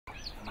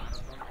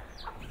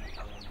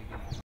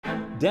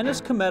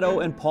Dennis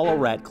Kimetto and Paula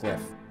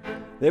Radcliffe.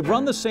 They've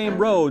run the same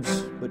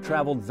roads, but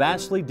traveled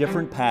vastly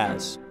different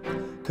paths.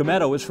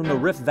 Kimetto is from the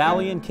Rift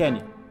Valley in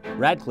Kenya,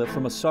 Radcliffe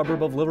from a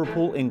suburb of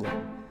Liverpool,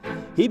 England.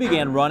 He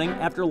began running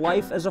after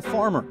life as a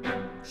farmer.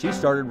 She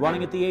started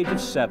running at the age of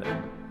 7.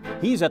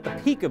 He's at the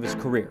peak of his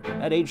career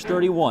at age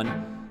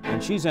 31,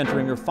 and she's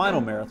entering her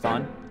final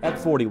marathon at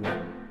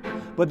 41.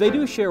 But they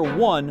do share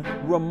one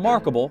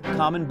remarkable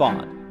common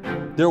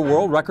bond: their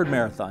world record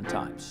marathon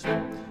times.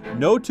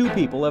 No two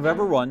people have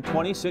ever run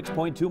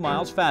 26.2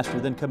 miles faster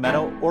than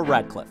Kimetto or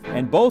Radcliffe,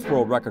 and both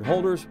world record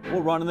holders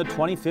will run in the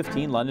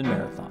 2015 London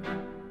Marathon.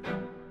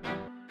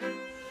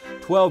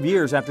 12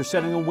 years after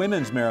setting a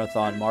women's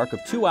marathon mark of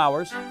 2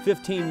 hours,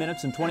 15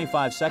 minutes and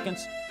 25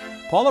 seconds,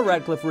 Paula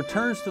Radcliffe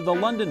returns to the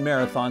London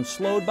Marathon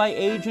slowed by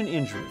age and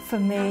injury. For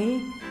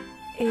me,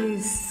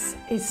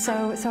 is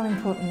so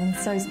important and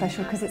so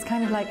special, because it's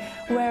kind of like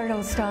where it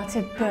all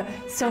started, but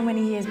so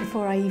many years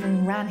before I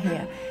even ran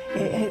here.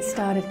 It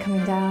started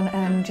coming down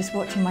and just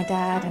watching my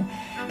dad and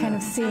kind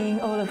of seeing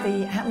all of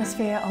the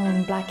atmosphere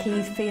on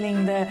Blackheath,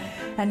 feeling the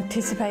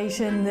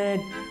anticipation,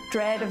 the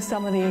dread of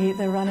some of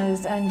the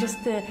runners, and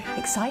just the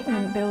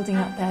excitement building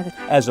up there.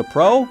 As a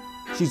pro,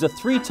 she's a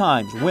 3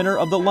 times winner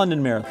of the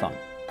London Marathon,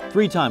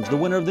 3 times the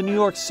winner of the New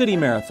York City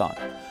Marathon,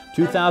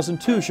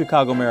 2002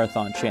 Chicago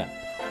Marathon champ,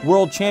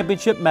 World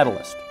Championship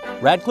medalist.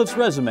 Radcliffe's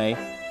resume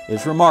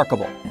is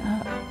remarkable.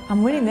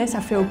 I'm winning this, I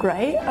feel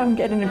great, I'm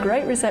getting a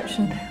great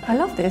reception. I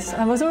love this.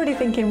 I was already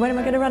thinking, when am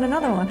I going to run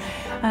another one?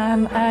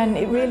 And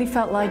it really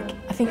felt like,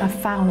 I think I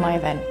found my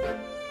event.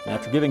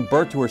 After giving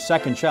birth to her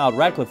second child,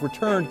 Radcliffe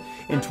returned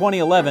in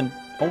 2011,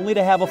 only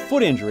to have a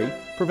foot injury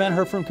prevent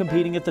her from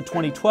competing at the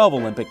 2012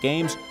 Olympic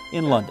Games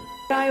in London.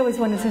 What I always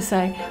wanted to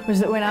say was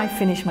that when I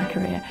finished my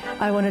career,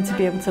 I wanted to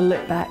be able to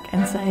look back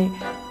and say,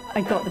 I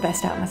got the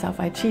best out of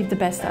myself, I achieved the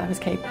best that I was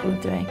capable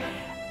of doing.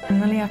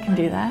 And really I can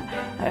do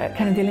that.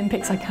 Kind of the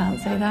Olympics, I can't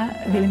say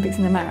that. The Olympics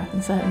and the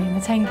marathon, certainly. In the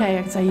 10K,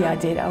 I can say, yeah, I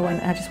did.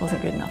 I just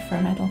wasn't good enough for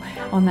a medal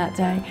on that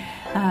day.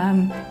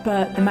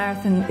 But the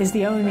marathon is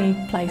the only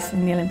place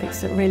in the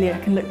Olympics that really I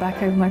can look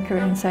back over my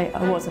career and say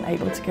I wasn't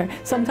able to go.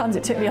 Sometimes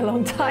it took me a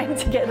long time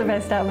to get the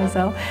best out of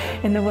myself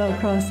in the World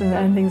Cross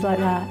and things like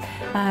that.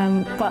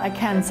 But I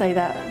can say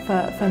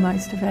that for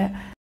most of it.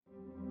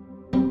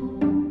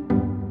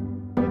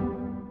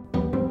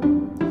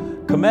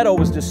 Kimetto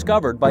was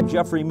discovered by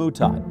Jeffrey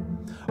Mutai.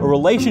 A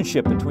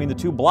relationship between the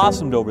two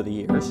blossomed over the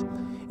years,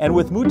 and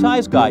with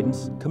Mutai's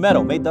guidance,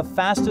 Kimetto made the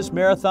fastest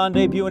marathon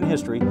debut in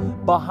history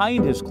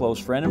behind his close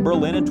friend in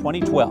Berlin in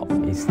 2012.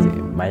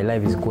 My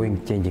life is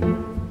changing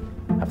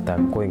after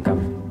going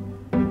camp.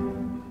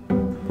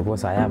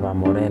 Because I have a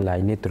morale,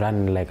 I need to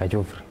run like a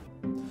Joffrey.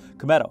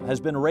 Kimetto has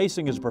been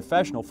racing as a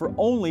professional for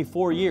only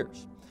 4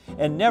 years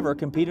and never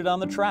competed on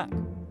the track.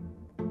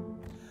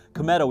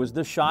 Kimetto is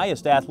the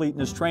shyest athlete in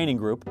his training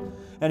group,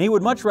 and he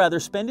would much rather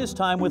spend his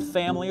time with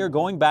family or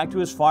going back to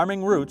his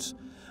farming roots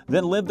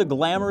than live the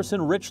glamorous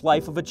and rich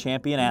life of a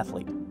champion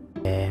athlete.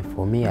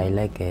 For me, I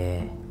like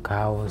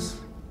cows,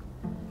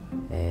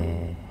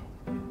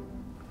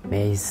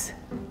 maize,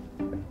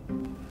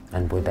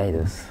 and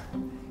potatoes.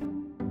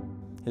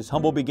 His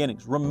humble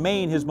beginnings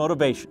remain his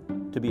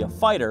motivation to be a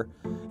fighter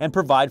and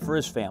provide for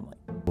his family.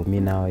 For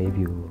me now, if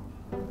you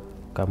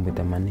come with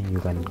the money, you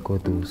can go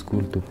to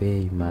school to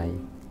pay my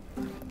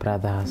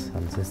brothers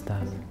and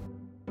sisters.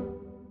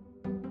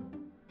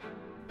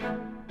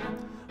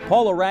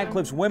 Paula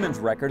Radcliffe's women's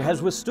record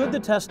has withstood the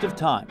test of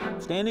time,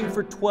 standing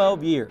for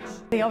 12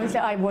 years. Obviously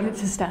I want it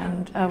to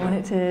stand, I want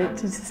it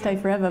to stay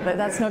forever, but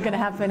that's not going to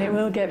happen, it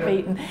will get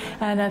beaten.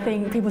 And I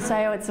think people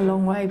say, oh, it's a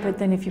long way, but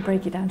then if you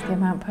break it down to the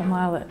amount per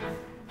mile,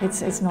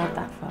 it's not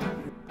that far.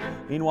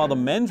 Meanwhile, the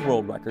men's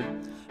world record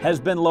has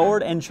been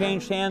lowered and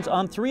changed hands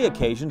on 3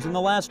 occasions in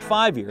the last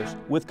 5 years,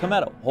 with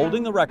Kimetto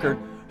holding the record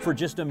for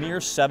just a mere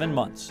 7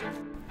 months.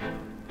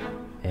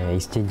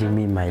 It's changing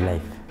me in my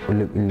life.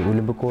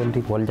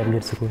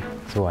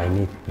 So I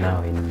need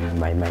now in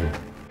my mind.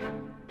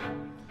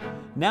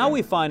 Now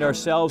we find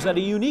ourselves at a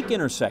unique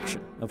intersection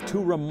of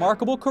 2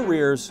 remarkable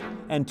careers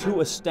and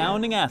 2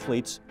 astounding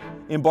athletes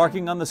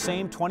embarking on the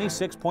same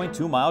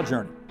 26.2-mile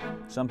journey,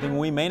 something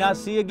we may not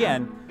see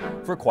again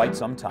for quite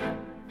some time.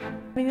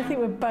 I mean, I think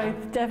we're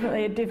both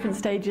definitely at different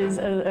stages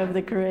of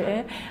the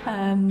career.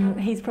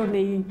 He's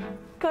probably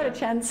got a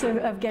chance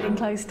of getting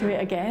close to it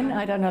again.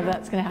 I don't know if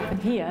that's going to happen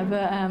here,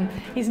 but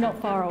he's not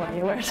far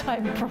away, whereas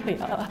I'm probably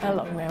a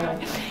long way away.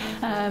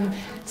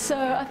 So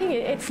I think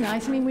it's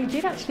nice. I mean, we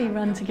did actually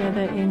run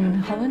together in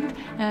Holland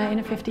in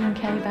a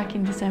 15K back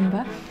in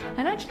December,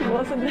 and actually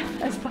wasn't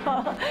as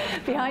far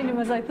behind him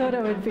as I thought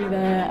I would be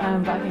there,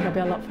 but I think I'll be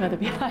a lot further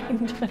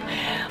behind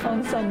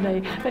on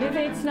Sunday. But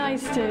it's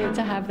nice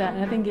to have that,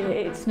 and I think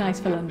it's nice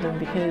for London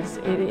because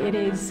it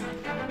is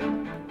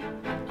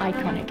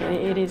iconic.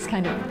 It is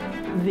kind of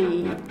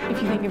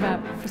if you think about,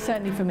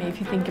 certainly for me, if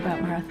you think about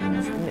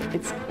marathons,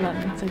 it's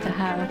London. So to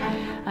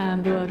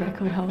have the world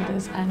record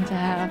holders and to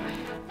have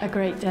a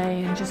great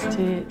day and just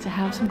to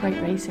have some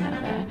great racing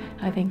out there,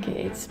 I think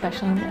it's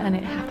special, and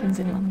it happens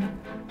in London.